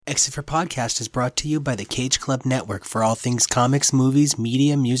Maxifer Podcast is brought to you by the Cage Club Network. For all things comics, movies,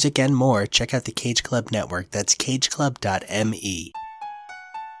 media, music, and more, check out the Cage Club Network. That's cageclub.me.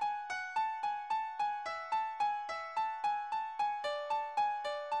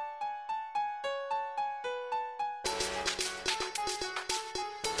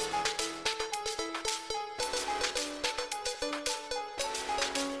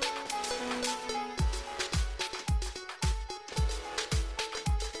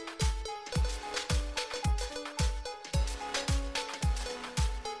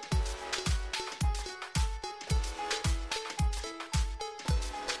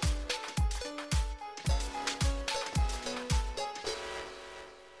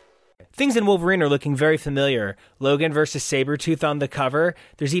 Things in Wolverine are looking very familiar. Logan versus Sabretooth on the cover.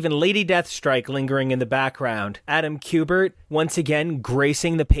 There's even Lady Deathstrike lingering in the background. Adam Kubert, once again,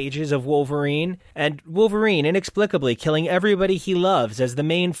 gracing the pages of Wolverine. And Wolverine, inexplicably, killing everybody he loves as the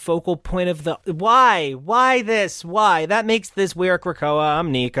main focal point of the... Why? Why this? Why? That makes this Weird Krakoa.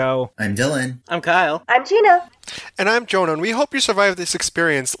 I'm Nico. I'm Dylan. I'm Kyle. I'm Gina. And I'm Jonah, and we hope you survive this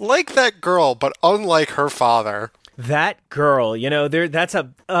experience like that girl, but unlike her father. That girl, that's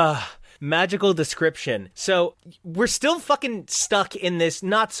a... magical description. So we're still fucking stuck in this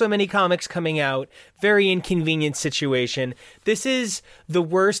not so many comics coming out, very inconvenient situation. This is the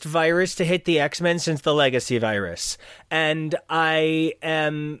worst virus to hit the X-Men since the Legacy virus. And I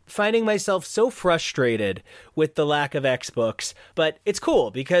am finding myself so frustrated with the lack of X books, but it's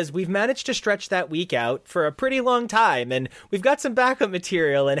cool because we've managed to stretch that week out for a pretty long time and we've got some backup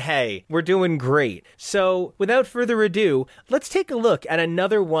material and hey, we're doing great. So without further ado, let's take a look at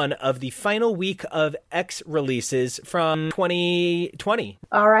another one of the final week of X releases from 2020.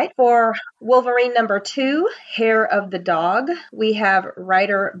 All right, for Wolverine number 2, Hair of the Dog, we have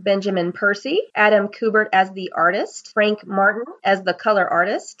writer Benjamin Percy, Adam Kubert as the artist, Frank Martin as the color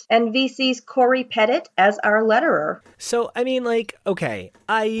artist, and VC's Corey Pettit as our letterer. So, okay,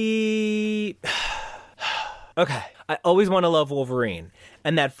 I always want to love Wolverine.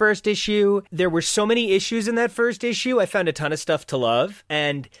 And that first issue, there were so many issues in that first issue, I found a ton of stuff to love.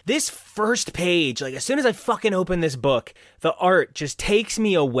 And this first page, as soon as I fucking open this book, the art just takes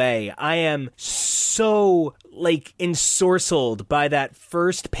me away. I am so, ensorcelled by that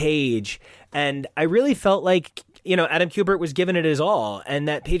first page. And I really felt like, Adam Kubert was giving it his all, and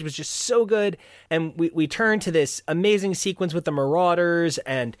that page was just so good. And we turn to this amazing sequence with the Marauders,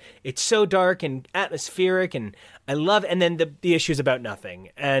 and it's so dark and atmospheric, and I love, and then the issue's about nothing.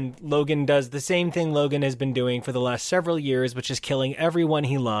 And Logan does the same thing Logan has been doing for the last several years, which is killing everyone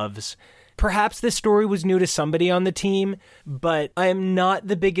he loves. Perhaps this story was new to somebody on the team, but I am not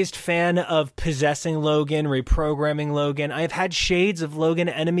the biggest fan of possessing Logan, reprogramming Logan. I've had shades of Logan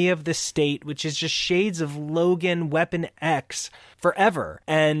Enemy of the State, which is just shades of Logan Weapon X forever.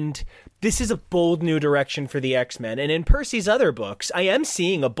 And this is a bold new direction for the X-Men. And in Percy's other books, I am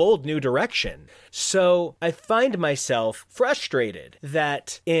seeing a bold new direction. So I find myself frustrated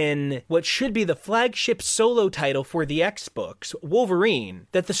that in what should be the flagship solo title for the X books, Wolverine,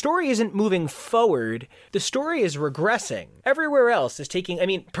 that the story isn't moving forward. The story is regressing. Everywhere else is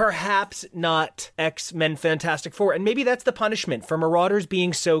taking, perhaps not X-Men Fantastic Four. And maybe that's the punishment for Marauders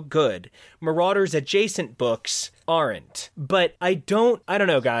being so good. Marauders adjacent books aren't. But I don't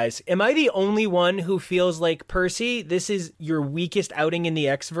know, guys. Am I the only one who feels like, Percy, this is your weakest outing in the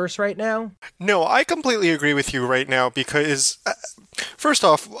X-verse right now? No, I completely agree with you right now because, first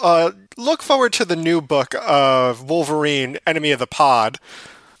off, look forward to the new book of Wolverine, Enemy of the Pod.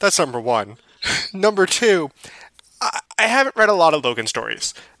 That's number one. Number two, I haven't read a lot of Logan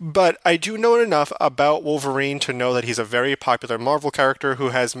stories, but I do know enough about Wolverine to know that he's a very popular Marvel character who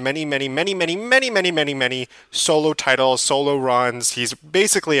has many solo titles, solo runs. He's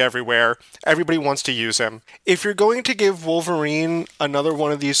basically everywhere. Everybody wants to use him. If you're going to give Wolverine another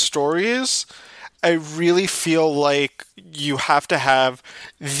one of these stories, I really feel like you have to have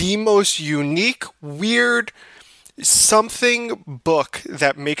the most unique, weird, something book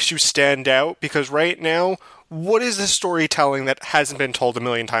that makes you stand out, because right now, what is the storytelling that hasn't been told a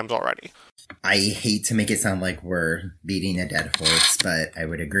million times already? I hate to make it sound like we're beating a dead horse, but I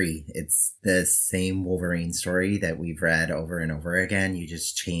would agree. It's the same Wolverine story that we've read over and over again. You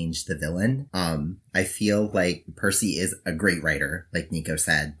just change the villain. I feel like Percy is a great writer, like Nico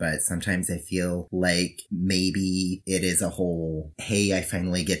said, but sometimes I feel like maybe it is a whole, hey, I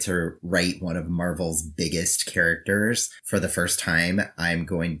finally get to write one of Marvel's biggest characters for the first time. I'm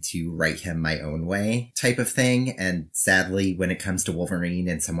going to write him my own way type of thing. And sadly, when it comes to Wolverine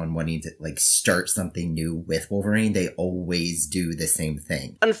and someone wanting to like start something new with Wolverine. They always do the same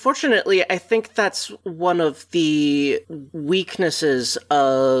thing. Unfortunately, I think that's one of the weaknesses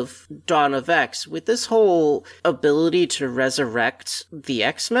of Dawn of X. With this whole ability to resurrect the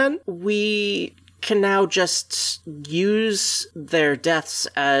X-Men, we can now just use their deaths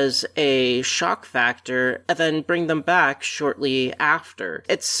as a shock factor and then bring them back shortly after.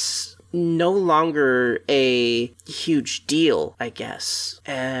 It's no longer a huge deal, I guess.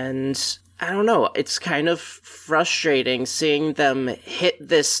 And I don't know, it's kind of frustrating seeing them hit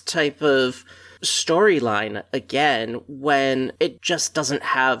this type of storyline again when it just doesn't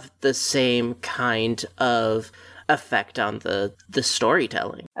have the same kind of effect on the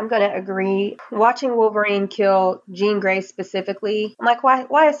storytelling. I'm going to agree. Watching Wolverine kill Jean Grey specifically, I'm like,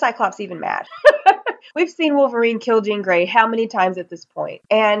 why is Cyclops even mad? We've seen Wolverine kill Jean Grey how many times at this point?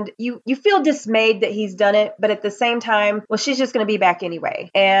 And you feel dismayed that he's done it, but at the same time, well, she's just going to be back anyway.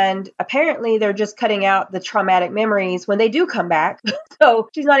 And apparently they're just cutting out the traumatic memories when they do come back. So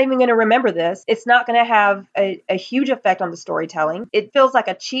she's not even going to remember this. It's not going to have a huge effect on the storytelling. It feels like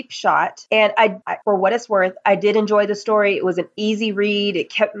a cheap shot. And I, for what it's worth, I did enjoy the story. It was an easy read. It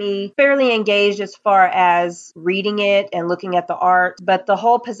kept me fairly engaged as far as reading it and looking at the art. But the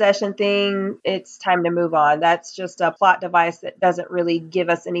whole possession thing, it's time to move on. That's just a plot device that doesn't really give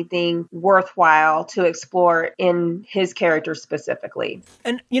us anything worthwhile to explore in his character specifically.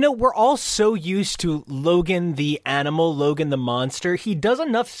 And, you know, we're all so used to Logan the animal, Logan the monster. He does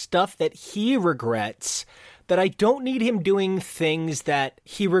enough stuff that he regrets that I don't need him doing things that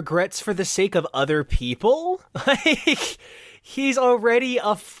he regrets for the sake of other people. Like, he's already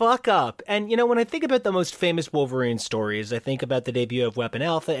a fuck up. And, you know, when I think about the most famous Wolverine stories, I think about the debut of Weapon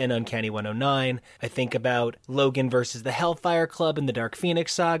Alpha and Uncanny 109. I think about Logan versus the Hellfire Club in the Dark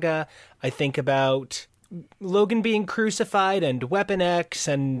Phoenix saga. I think about Logan being crucified and Weapon X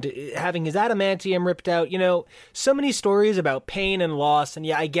and having his adamantium ripped out. You know, so many stories about pain and loss. And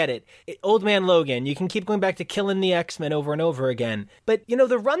yeah, I get it. Old man Logan, you can keep going back to killing the X-Men over and over again. But, you know,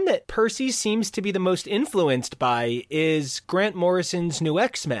 the run that Percy seems to be the most influenced by is Grant Morrison's New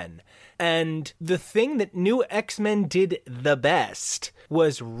X-Men. And the thing that New X-Men did the best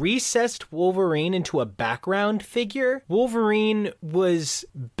was recessed Wolverine into a background figure. Wolverine was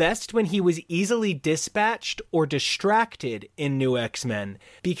best when he was easily dispatched or distracted in New X-Men,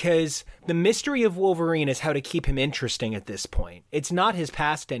 because the mystery of Wolverine is how to keep him interesting at this point. It's not his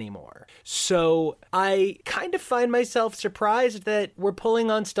past anymore. So I kind of find myself surprised that we're pulling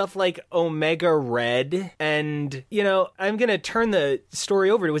on stuff like Omega Red. And, you know, I'm going to turn the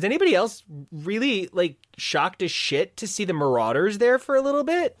story over to, was anybody else really, like, shocked as shit to see the Marauders there for a little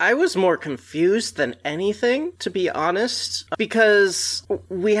bit? I was more confused than anything, to be honest, because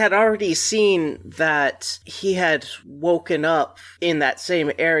we had already seen that he had woken up in that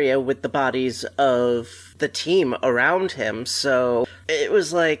same area with the bodies of the team around him, so it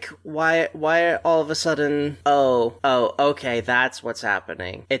was like, why all of a sudden, oh, okay, that's what's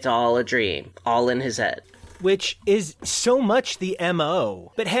happening. It's all a dream, all in his head. Which is so much the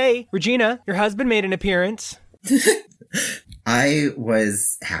MO. But hey, Regina, your husband made an appearance. I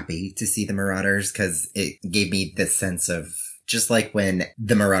was happy to see the Marauders because it gave me this sense of, just like when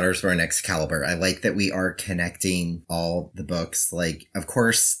the Marauders were in Excalibur, I like that we are connecting all the books. Like, of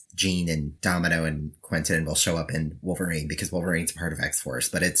course, Jean and Domino and Quentin will show up in Wolverine because Wolverine's part of X-Force,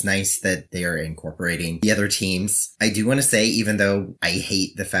 but it's nice that they are incorporating the other teams. I do want to say, even though I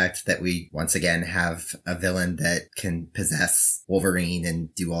hate the fact that we once again have a villain that can possess Wolverine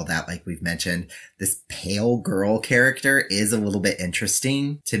and do all that, like we've mentioned, this pale girl character is a little bit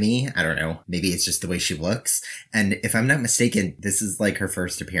interesting to me. I don't know. Maybe it's just the way she looks. And if I'm not mistaken, this is like her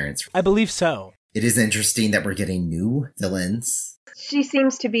first appearance. I believe so. It is interesting that we're getting new villains. She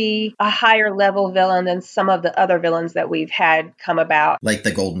seems to be a higher level villain than some of the other villains that we've had come about. Like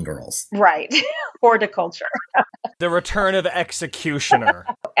the Golden Girls. Right. Horticulture. The return of Executioner.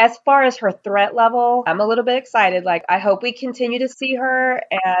 As far as her threat level, I'm a little bit excited. Like, I hope we continue to see her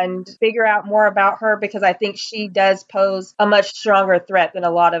and figure out more about her, because I think she does pose a much stronger threat than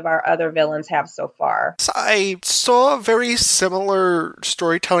a lot of our other villains have so far. So I saw very similar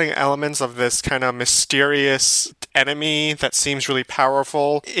storytelling elements of this kind of mysterious enemy that seems really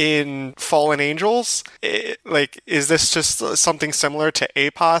powerful in Fallen Angels. Is this just something similar to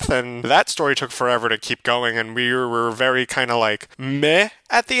Apoth? And that story took forever to keep going, and we were very kind of like meh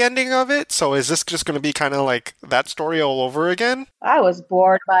at the ending of it. So is this just going to be kind of like that story all over again? I was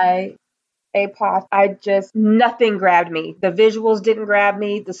bored by Apoth. Nothing grabbed me. The visuals didn't grab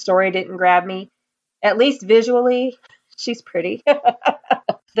me. The story didn't grab me. At least visually, she's pretty.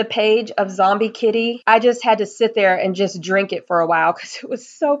 the page of Zombie Kitty. I just had to sit there and just drink it for a while because it was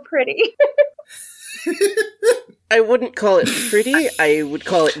so pretty. I wouldn't call it pretty, I would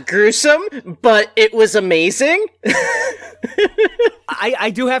call it gruesome, but it was amazing.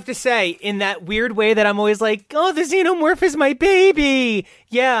 I do have to say, in that weird way that I'm always like, oh, the xenomorph is my baby.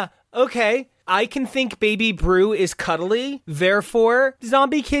 Yeah, okay. I can think Baby Brew is cuddly. Therefore,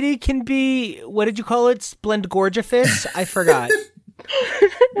 Zombie Kitty can be, what did you call it? Splendgorgeous? I forgot.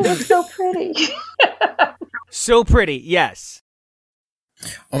 It was so pretty. So pretty, yes.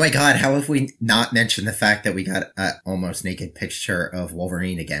 Oh my god, how have we not mentioned the fact that we got an almost naked picture of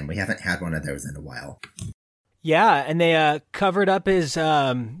Wolverine again? We haven't had one of those in a while. Yeah, and they covered up his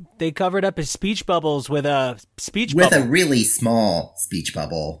speech bubbles with a speech with bubble. a really small speech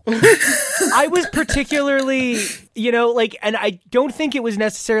bubble. I was particularly, and I don't think it was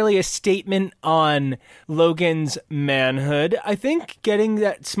necessarily a statement on Logan's manhood. I think getting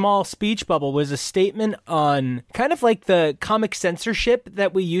that small speech bubble was a statement on kind of like the comic censorship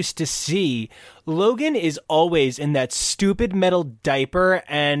that we used to see. Logan is always in that stupid metal diaper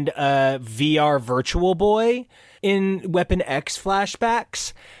and VR Virtual Boy in Weapon X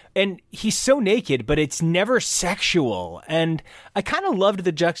flashbacks. And he's so naked, but it's never sexual. And I kind of loved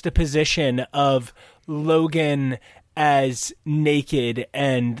the juxtaposition of Logan as naked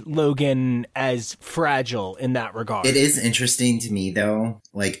and Logan as fragile in that regard. It is interesting to me, though.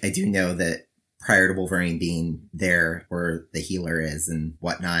 Like, I do know that prior to Wolverine being there where the healer is and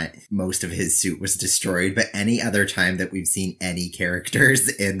whatnot, most of his suit was destroyed. But any other time that we've seen any characters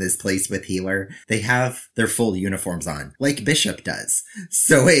in this place with healer, they have their full uniforms on, like Bishop does.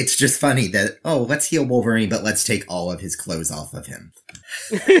 So it's just funny that, oh, let's heal Wolverine, but let's take all of his clothes off of him.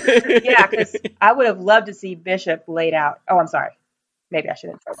 Yeah, because I would have loved to see Bishop laid out. Oh, I'm sorry. Maybe I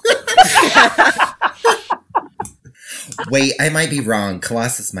shouldn't. Wait, I might be wrong.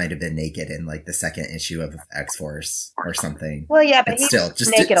 Colossus might have been naked in like the second issue of X-Force or something. Well, yeah, but he's still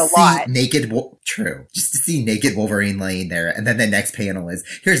just naked to a lot. True. Just to see naked Wolverine laying there, and then the next panel is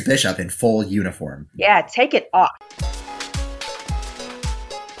here's Bishop in full uniform. Yeah, take it off.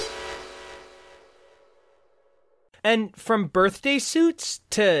 And from birthday suits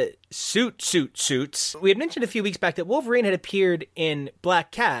to suits, we had mentioned a few weeks back that Wolverine had appeared in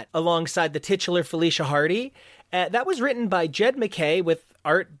Black Cat alongside the titular Felicia Hardy. That was written by Jed MacKay with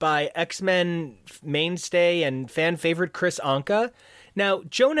art by X-Men mainstay and fan favorite Chris Anka. Now,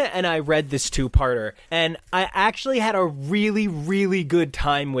 Jonah and I read this two-parter, and I actually had a really, really good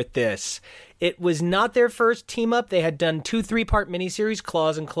time with this. It was not their first team-up. They had done 2 3-part miniseries,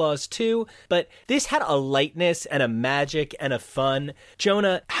 Claws and Claws 2, but this had a lightness and a magic and a fun.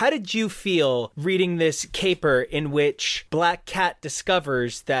 Jonah, how did you feel reading this caper in which Black Cat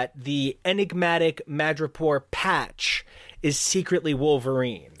discovers that the enigmatic Madripoor Patch is secretly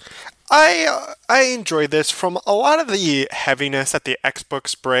Wolverine? I enjoyed this. From a lot of the heaviness that the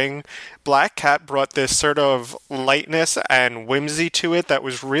X-books bring, Black Cat brought this sort of lightness and whimsy to it that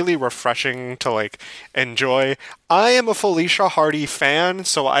was really refreshing to enjoy. I am a Felicia Hardy fan,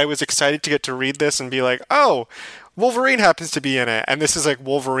 so I was excited to get to read this and be like, oh, Wolverine happens to be in it, and this is like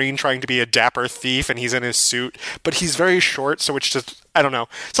Wolverine trying to be a dapper thief, and he's in his suit, but he's very short, so it's just, I don't know,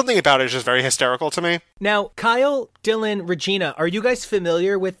 something about it is just very hysterical to me. Now, Kyle, Dylan, Regina, are you guys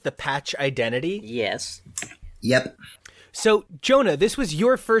familiar with the Patch identity? Yes. Yep. So, Jonah, this was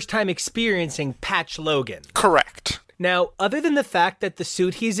your first time experiencing Patch Logan. Correct. Now, other than the fact that the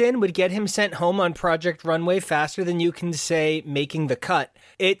suit he's in would get him sent home on Project Runway faster than you can say making the cut,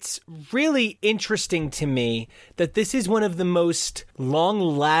 it's really interesting to me that this is one of the most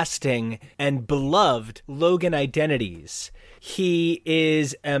long-lasting and beloved Logan identities. He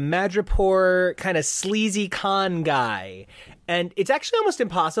is a Madripoor kind of sleazy con guy. And it's actually almost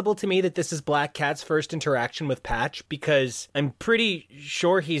impossible to me that this is Black Cat's first interaction with Patch, because I'm pretty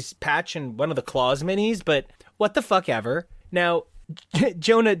sure he's Patch in one of the Claws minis, but what the fuck ever. Now,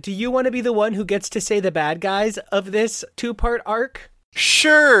 Jonah, do you want to be the one who gets to say the bad guys of this 2-part arc?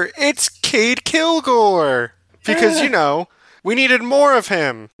 Sure, it's Cade Kilgore! Because, we needed more of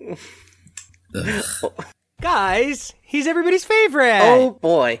him. Guys, he's everybody's favorite! Oh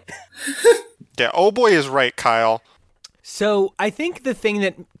boy. Yeah, oh boy is right, Kyle. So I think the thing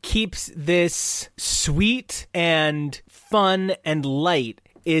that keeps this sweet and fun and light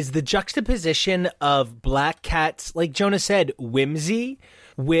is the juxtaposition of Black Cat's, like Jonah said, whimsy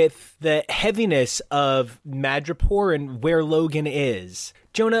with the heaviness of Madripoor and where Logan is.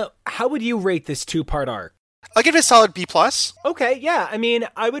 Jonah, how would you rate this 2-part arc? I'll give it a solid B+. Okay, yeah. I mean,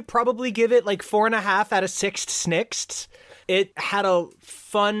 I would probably give it 4.5 out of 6 Snicksts. It had a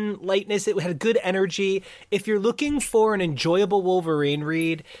fun lightness. It had good energy. If you're looking for an enjoyable Wolverine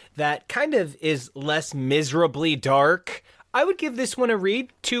read that kind of is less miserably dark, I would give this one a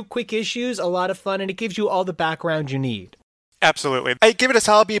read. 2 quick issues, a lot of fun, and it gives you all the background you need. Absolutely. I give it a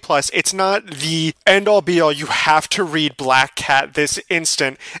solid B+. It's not the end-all be-all. You have to read Black Cat this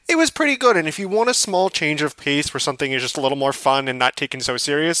instant. It was pretty good, and if you want a small change of pace where something is just a little more fun and not taken so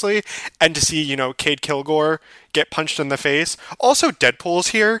seriously, and to see, Cade Kilgore get punched in the face. Also, Deadpool's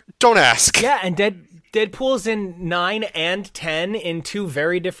here. Don't ask. Yeah, and Deadpool's in 9 and 10 in 2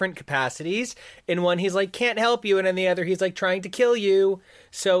 very different capacities. In one, he's like, can't help you, and in the other, he's like, trying to kill you.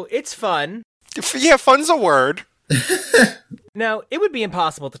 So it's fun. Yeah, fun's a word. Now, it would be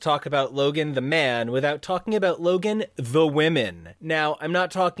impossible to talk about Logan the man without talking about Logan the women. Now, I'm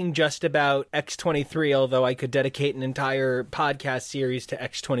not talking just about X-23, although I could dedicate an entire podcast series to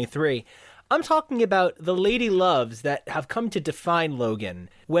X-23. I'm talking about the lady loves that have come to define Logan,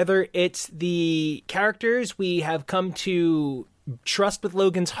 whether it's the characters we have come to trust with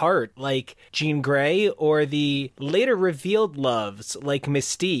Logan's heart, like Jean Grey, or the later revealed loves, like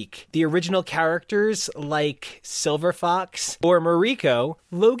Mystique, the original characters, like Silver Fox, or Mariko.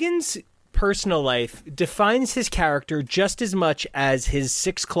 Logan's personal life defines his character just as much as his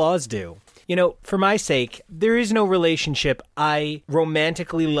 6 claws do. For my sake, there is no relationship I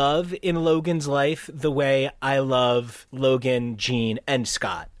romantically love in Logan's life the way I love Logan, Jean, and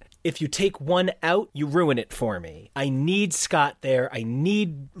Scott. If you take one out, you ruin it for me. I need Scott there. I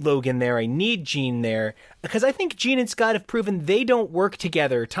need Logan there. I need Jean there. Because I think Jean and Scott have proven they don't work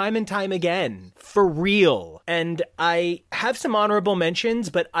together time and time again. For real. And I have some honorable mentions,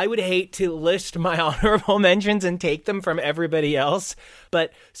 but I would hate to list my honorable mentions and take them from everybody else.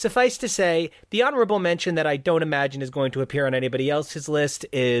 But suffice to say, the honorable mention that I don't imagine is going to appear on anybody else's list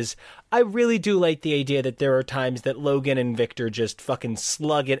is I really do like the idea that there are times that Logan and Victor just fucking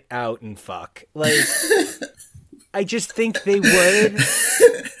slug it out and fuck. Like, I just think they would.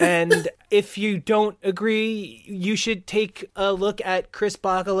 And if you don't agree, you should take a look at Chris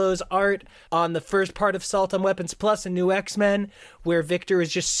Bachalo's art on the first part of Assault on Weapons Plus, a new X-Men, where Victor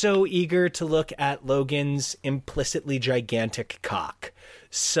is just so eager to look at Logan's implicitly gigantic cock.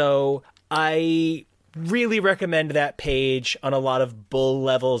 So I really recommend that page on a lot of bull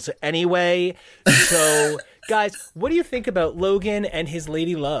levels anyway. So, guys, what do you think about Logan and his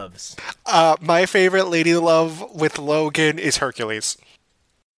lady loves? My favorite lady love with Logan is Hercules.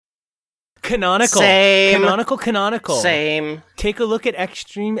 Canonical. Same. Canonical. Same. Take a look at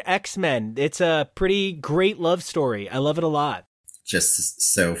Extreme X-Men. It's a pretty great love story. I love it a lot. Just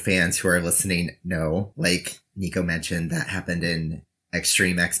so fans who are listening know, like Nico mentioned, that happened in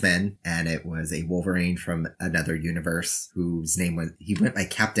Extreme X-Men, and it was a Wolverine from another universe whose name was, he went by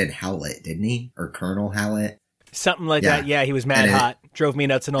Captain Howlett, didn't he? Or Colonel Howlett? Something like that. Yeah, he was mad hot. Drove me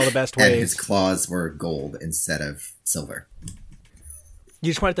nuts in all the best ways. And his claws were gold instead of silver. You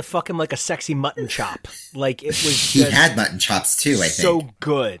just wanted to fuck him like a sexy mutton chop. Like, it was He had mutton chops too, I think. So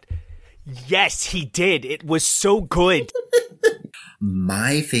good. Yes, he did. It was so good.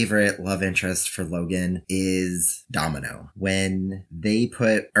 My favorite love interest for Logan is Domino. When they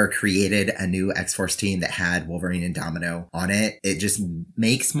put or created a new X-Force team that had Wolverine and Domino on it, it just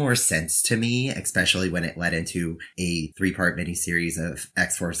makes more sense to me, especially when it led into a 3-part miniseries of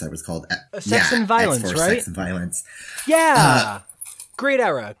X-Force that was called Sex and Violence, X-Force, right? Sex and Violence. Yeah. Great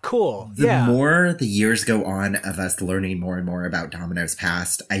era. Cool. The more the years go on of us learning more and more about Domino's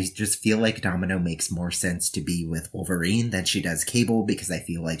past, I just feel like Domino makes more sense to be with Wolverine than she does Cable, because I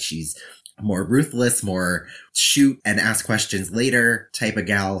feel like she's more ruthless, more shoot and ask questions later type of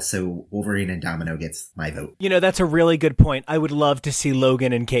gal. So Wolverine and Domino gets my vote. That's a really good point. I would love to see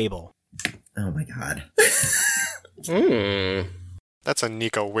Logan and Cable. Oh my God. That's a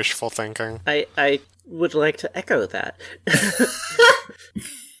Nico wishful thinking. I would like to echo that.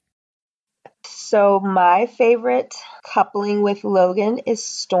 So my favorite coupling with Logan is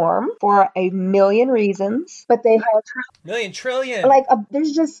Storm for a million reasons, but they have Million trillion.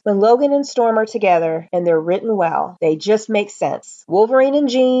 there's just when Logan and Storm are together and they're written well, they just make sense. Wolverine and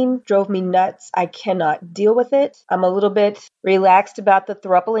Jean drove me nuts. I cannot deal with it. I'm a little bit relaxed about the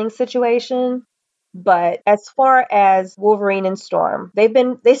thruppling situation. But as far as Wolverine and Storm,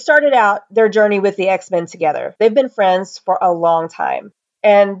 they started out their journey with the X-Men together. They've been friends for a long time,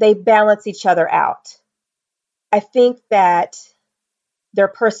 and they balance each other out. I think that their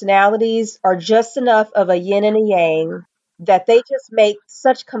personalities are just enough of a yin and a yang that they just make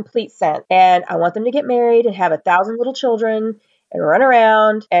such complete sense. And I want them to get married and have 1,000 little children and run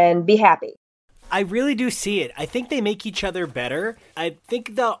around and be happy. I really do see it. I think they make each other better. I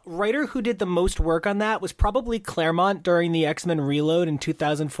think the writer who did the most work on that was probably Claremont during the X-Men Reload in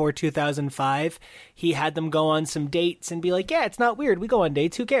 2004, 2005. He had them go on some dates and be like, yeah, it's not weird. We go on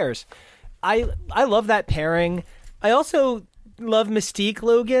dates. Who cares? I love that pairing. I also love Mystique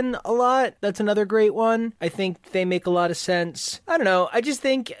Logan a lot. That's another great one. I think they make a lot of sense. I don't know. I just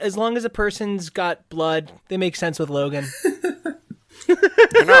think as long as a person's got blood, they make sense with Logan.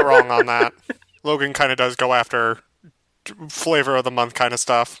 You're not wrong on that. Logan kind of does go after flavor of the month kind of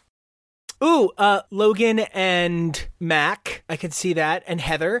stuff. Ooh, Logan and Mac. I could see that. And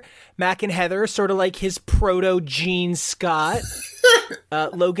Heather. Mac and Heather, sort of like his proto-Gene Scott.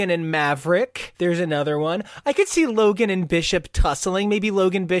 Logan and Maverick. There's another one. I could see Logan and Bishop tussling. Maybe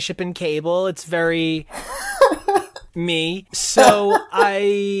Logan, Bishop, and Cable. It's very me. So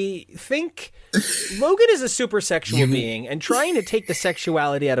I think Logan is a super sexual being, and trying to take the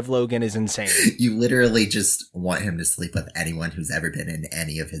sexuality out of Logan is insane. You literally just want him to sleep with anyone who's ever been in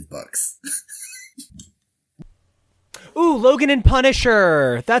any of his books. Ooh, Logan and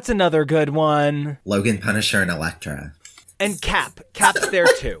Punisher. That's another good one. Logan, Punisher, and Elektra. And Cap. Cap's there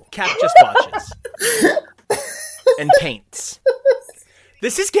too. Cap just watches. And paints.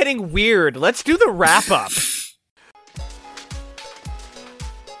 This is getting weird. Let's do the wrap-up.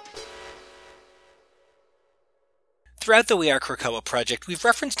 Throughout the We Are Krakoa project, we've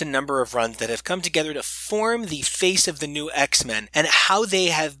referenced a number of runs that have come together to form the face of the new X-Men and how they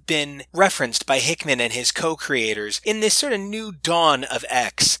have been referenced by Hickman and his co-creators in this sort of new dawn of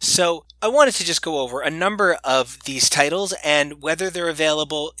X. So I wanted to just go over a number of these titles and whether they're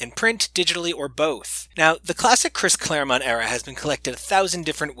available in print, digitally, or both. Now, the classic Chris Claremont era has been collected 1,000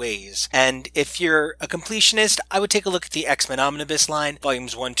 different ways, and if you're a completionist, I would take a look at the X-Men Omnibus line.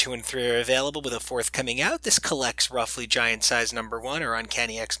 Volumes 1, 2, and 3 are available with a fourth coming out. This collects roughly Giant Size number 1 or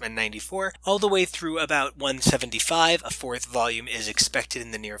Uncanny X-Men 94, all the way through about 175. A fourth volume is expected in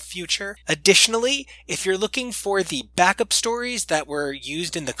the near future. Additionally, if you're looking for the backup stories that were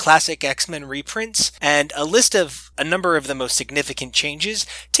used in the classic X-Men reprints and a list of a number of the most significant changes,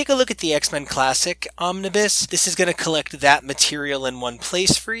 take a look at the X-Men Classic Omnibus. This is going to collect that material in one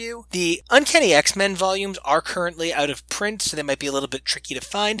place for you. The Uncanny X-Men volumes are currently out of print, so they might be a little bit tricky to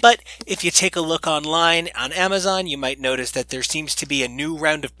find, but if you take a look online on Amazon, you might notice that there seems to be a new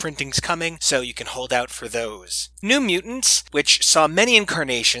round of printings coming, so you can hold out for those. New Mutants, which saw many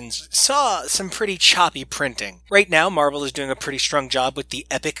incarnations, saw some pretty choppy printing. Right now, Marvel is doing a pretty strong job with the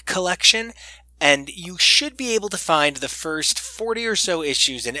Epic Collection, and you should be able to find the first 40 or so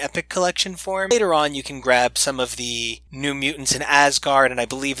issues in Epic Collection form. Later on, you can grab some of the New Mutants in Asgard, and I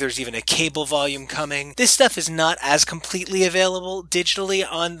believe there's even a Cable volume coming. This stuff is not as completely available digitally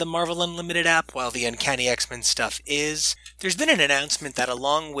on the Marvel Unlimited app, while the Uncanny X-Men stuff is. There's been an announcement that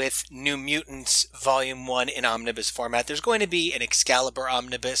along with New Mutants Volume 1 in omnibus format, there's going to be an Excalibur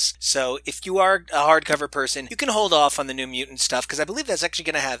omnibus. So if you are a hardcover person, you can hold off on the New Mutant stuff, because I believe that's actually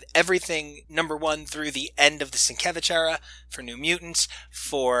going to have everything number 1 through the end of the Sienkiewicz era for New Mutants.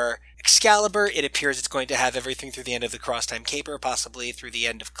 For Excalibur, it appears it's going to have everything through the end of the Crosstime Caper, possibly through the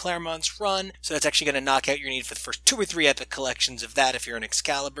end of Claremont's run. So that's actually going to knock out your need for the first 2 or 3 Epic collections of that if you're an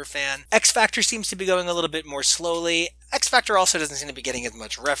Excalibur fan. X-Factor seems to be going a little bit more slowly. X-Factor also doesn't seem to be getting as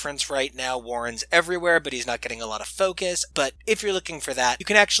much reference right now. Warren's everywhere, but he's not getting a lot of focus. But if you're looking for that, you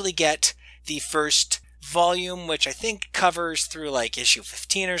can actually get the first volume, which I think covers through like issue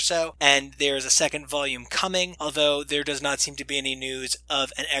 15 or so, and there's a second volume coming, although there does not seem to be any news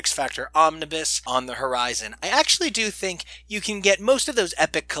of an X-Factor omnibus on the horizon. I actually do think you can get most of those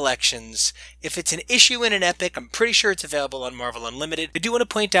Epic collections. If it's an issue in an Epic, I'm pretty sure it's available on Marvel Unlimited. I do want to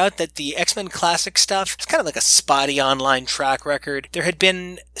point out that the X-Men Classic stuff is kind of like a spotty online track record. There had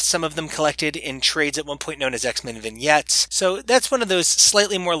been some of them collected in trades at one point known as X-Men Vignettes, so that's one of those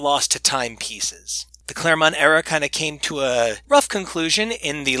slightly more lost to time pieces. The Claremont era kind of came to a rough conclusion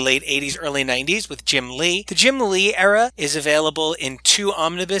in the late 80s, early 90s with Jim Lee. The Jim Lee era is available in 2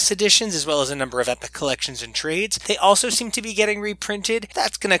 omnibus editions as well as a number of Epic collections and trades. They also seem to be getting reprinted.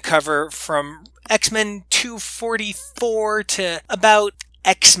 That's going to cover from X-Men 244 to about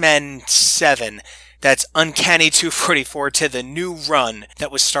X-Men 7. That's Uncanny 244 to the new run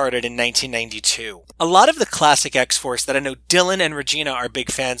that was started in 1992. A lot of the classic X-Force that I know Dylan and Regina are big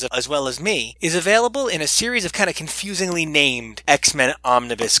fans of, as well as me, is available in a series of kind of confusingly named X-Men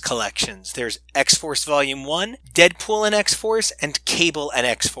Omnibus collections. There's X-Force Volume 1, Deadpool and X-Force, and Cable and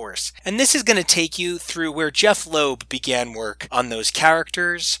X-Force. And this is going to take you through where Jeff Loeb began work on those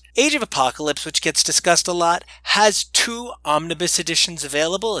characters. Age of Apocalypse, which gets discussed a lot, has 2 omnibus editions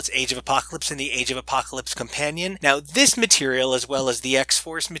available. It's Age of Apocalypse and the Age of Apocalypse Apocalypse Companion. Now, this material, as well as the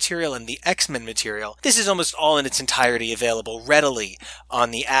X-Force material and the X-Men material, this is almost all in its entirety available readily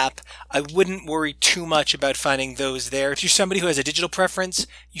on the app. I wouldn't worry too much about finding those there. If you're somebody who has a digital preference,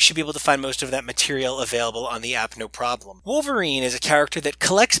 you should be able to find most of that material available on the app, no problem. Wolverine is a character that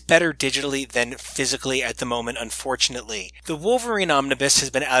collects better digitally than physically at the moment, unfortunately. The Wolverine Omnibus has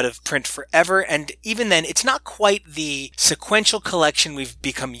been out of print forever, and even then, it's not quite the sequential collection we've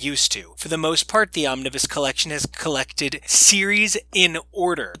become used to. For the most part, the Omnibus collection has collected series in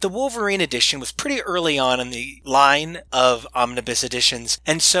order. The Wolverine edition was pretty early on in the line of Omnibus editions,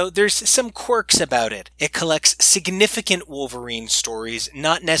 and so there's some quirks about it. It collects significant Wolverine stories,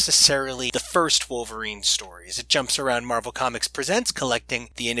 not necessarily the first Wolverine stories. It jumps around Marvel Comics Presents, collecting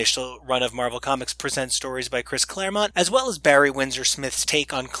the initial run of Marvel Comics Presents stories by Chris Claremont, as well as Barry Windsor Smith's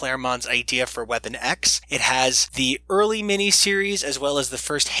take on Claremont's idea for Weapon X. It has the early miniseries, as well as the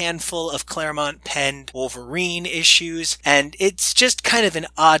first handful of Claremont-penned Wolverine issues, and it's just kind of an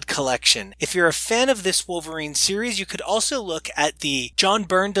odd collection. If you're a fan of this Wolverine series, you could also look at the John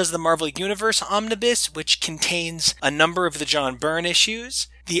Byrne Does the Marvel Universe Omnibus, which contains a number of the John Byrne issues.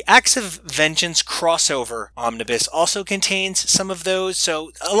 The Acts of Vengeance crossover omnibus also contains some of those,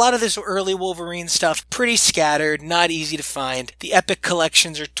 so a lot of this early Wolverine stuff, pretty scattered, not easy to find. The Epic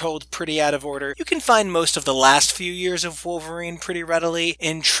collections are told pretty out of order. You can find most of the last few years of Wolverine pretty readily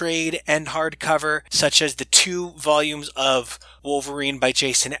in trade and hardcover, such as the 2 volumes of Wolverine by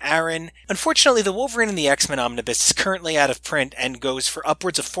Jason Aaron. Unfortunately, the Wolverine and the X-Men Omnibus is currently out of print and goes for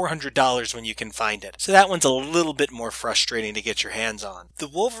upwards of $400 when you can find it. So that one's a little bit more frustrating to get your hands on.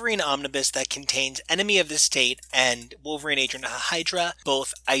 The Wolverine Omnibus that contains Enemy of the State and Wolverine Agent Hydra,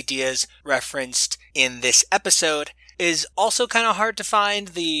 both ideas referenced in this episode, is also kind of hard to find.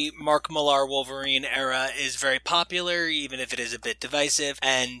 The Mark Millar Wolverine era is very popular, even if it is a bit divisive,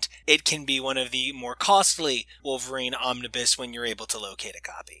 and it can be one of the more costly Wolverine omnibus when you're able to locate a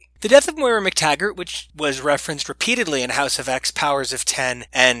copy. The Death of Moira McTaggart, which was referenced repeatedly in House of X, Powers of 10,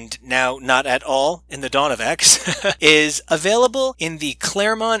 and now not at all in the Dawn of X, is available in the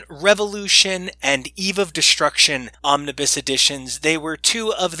Claremont Revolution and Eve of Destruction omnibus editions. They were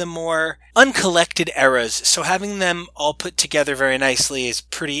 2 of the more uncollected eras, so having them all put together very nicely is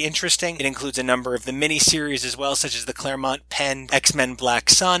pretty interesting. It includes a number of the miniseries as well, such as the Claremont penned X-Men Black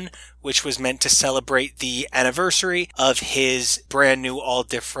Sun, which was meant to celebrate the anniversary of his brand new, all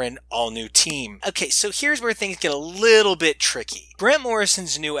different, all new team. Okay, so here's where things get a little bit tricky. Grant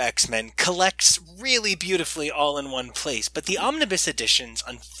Morrison's New X-Men collects really beautifully all in one place, but the omnibus editions,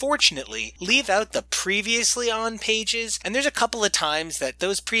 unfortunately, leave out the previously on pages, and there's a couple of times that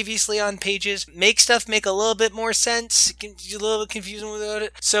those previously on pages make stuff make a little bit more sense. It can be a little bit confusing without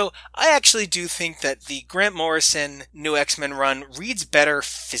it. So I actually do think that the Grant Morrison New X-Men run reads better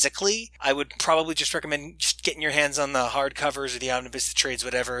physically. I would probably just recommend just getting your hands on the hardcovers or the omnibus, the trades,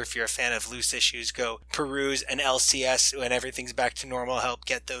 whatever. If you're a fan of loose issues, go peruse an LCS when everything's back to normal. Help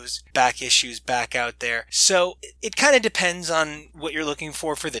get those back issues back out there. So it kind of depends on what you're looking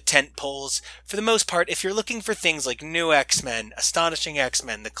for the tent poles. For the most part, if you're looking for things like New X-Men, Astonishing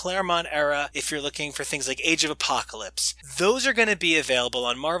X-Men, the Claremont era, if you're looking for things like Age of Apocalypse, those are going to be available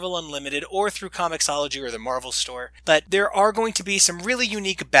on Marvel Unlimited or through Comixology or the Marvel store. But there are going to be some really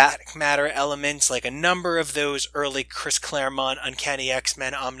unique back matter elements, like a number of those early Chris Claremont Uncanny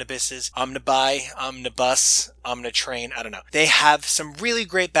X-Men omnibuses, Omnibuy, Omnibus, Omnitrain, I don't know. They have some really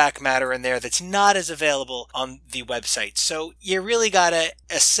great back matter in there that's not as available on the website. So you really gotta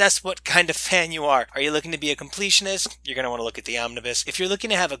assess what kind of fan you are. Are you looking to be a completionist? You're gonna want to look at the omnibus. If you're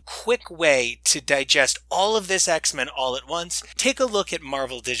looking to have a quick way to digest all of this X-Men all at once, take a look at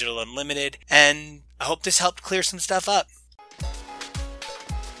Marvel Digital Unlimited, and I hope this helped clear some stuff up.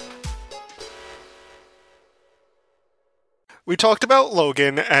 We talked about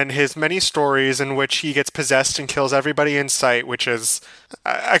Logan and his many stories in which he gets possessed and kills everybody in sight, which is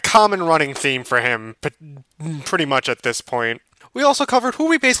a common running theme for him, but pretty much at this point. We also covered who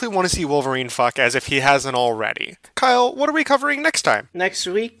we basically want to see Wolverine fuck as if he hasn't already. Kyle, what are we covering next time? Next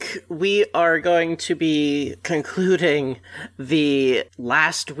week, we are going to be concluding the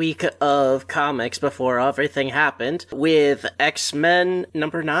last week of comics before everything happened with X-Men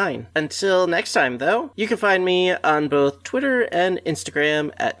number 9. Until next time, though, you can find me on both Twitter and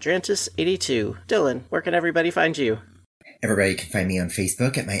Instagram at Drantis82. Dylan, where can everybody find you? Everybody can find me on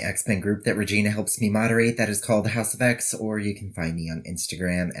Facebook at my X-Men group that Regina helps me moderate. That is called House of X. Or you can find me on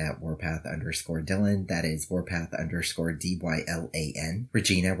Instagram at Warpath_Dylan. That is Warpath_DYLAN.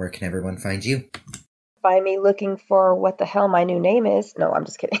 Regina, where can everyone find you? Find me looking for what the hell my new name is. No, I'm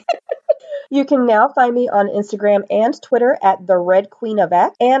just kidding. You can now find me on Instagram and Twitter at The Red Queen of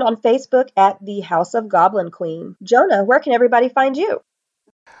X and on Facebook at The House of Goblin Queen. Jonah, where can everybody find you?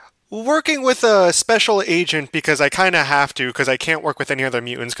 Working with a special agent because I kind of have to, because I can't work with any other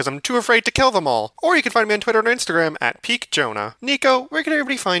mutants because I'm too afraid to kill them all. Or you can find me on Twitter and Instagram at PeakJonah. Nico, where can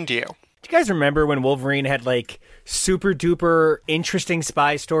everybody find you? Do you guys remember when Wolverine had, like, super duper interesting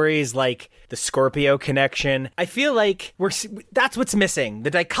spy stories like the Scorpio connection? I feel like that's what's missing.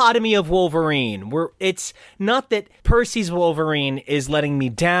 The dichotomy of Wolverine. It's not that Percy's Wolverine is letting me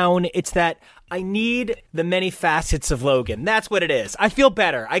down. It's that I need the many facets of Logan. That's what it is. I feel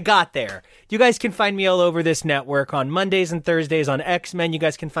better. I got there. You guys can find me all over this network on Mondays and Thursdays on X-Men. You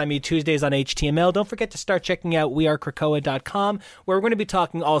guys can find me Tuesdays on HTML. Don't forget to start checking out wearekrakoa.com, where we're going to be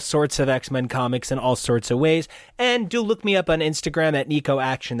talking all sorts of X-Men comics in all sorts of ways. And do look me up on Instagram at Nico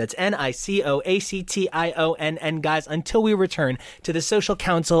Action. That's NICOACTIONN. And guys, until we return to the Social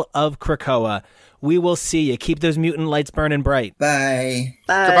Council of Krakoa, we will see you. Keep those mutant lights burning bright. Bye.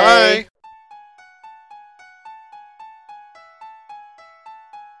 Bye. Goodbye.